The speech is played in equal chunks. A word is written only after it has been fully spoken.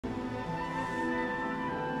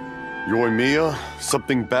Yoimiya,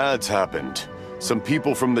 something bad's happened. Some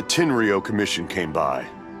people from the Tenryou Commission came by.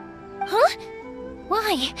 Huh?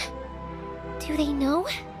 Why? Do they know?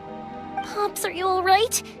 Pops, are you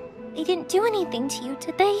alright? They didn't do anything to you,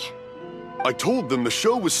 did they? I told them the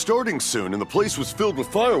show was starting soon and the place was filled with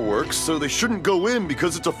fireworks, so they shouldn't go in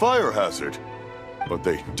because it's a fire hazard. But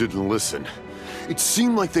they didn't listen. It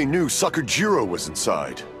seemed like they knew Sakujirou was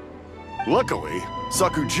inside. Luckily,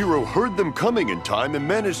 Sakujirou heard them coming in time and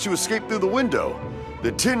managed to escape through the window.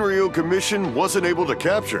 The Tenryou Commission wasn't able to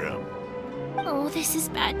capture him. Oh, this is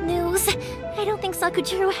bad news. I don't think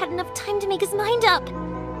Sakujirou had enough time to make his mind up.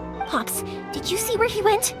 Pops, did you see where he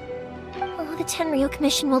went? Oh, the Tenryou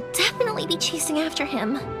Commission will definitely be chasing after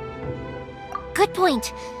him. Good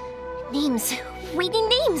point. Names. Reading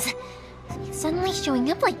names. Suddenly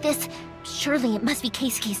showing up like this, surely it must be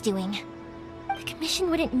Keisuke's doing. The Commission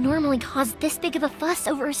wouldn't normally cause this big of a fuss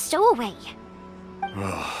over a stowaway.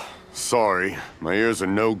 Sorry, my ears are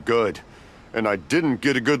no good. And I didn't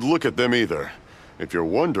get a good look at them either. If you're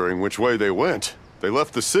wondering which way they went, they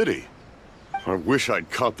left the city. I wish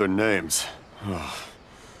I'd caught their names.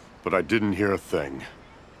 But I didn't hear a thing.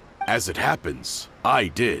 As it happens, I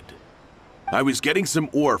did. I was getting some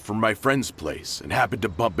ore from my friend's place and happened to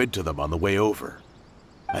bump into them on the way over.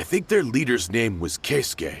 I think their leader's name was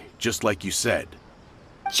Keisuke, just like you said.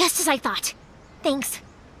 Just as I thought. Thanks.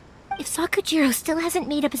 If Sakujirou still hasn't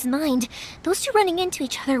made up his mind, those two running into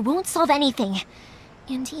each other won't solve anything.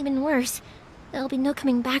 And even worse, there'll be no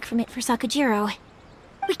coming back from it for Sakujirou.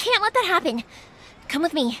 We can't let that happen. Come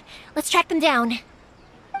with me. Let's track them down.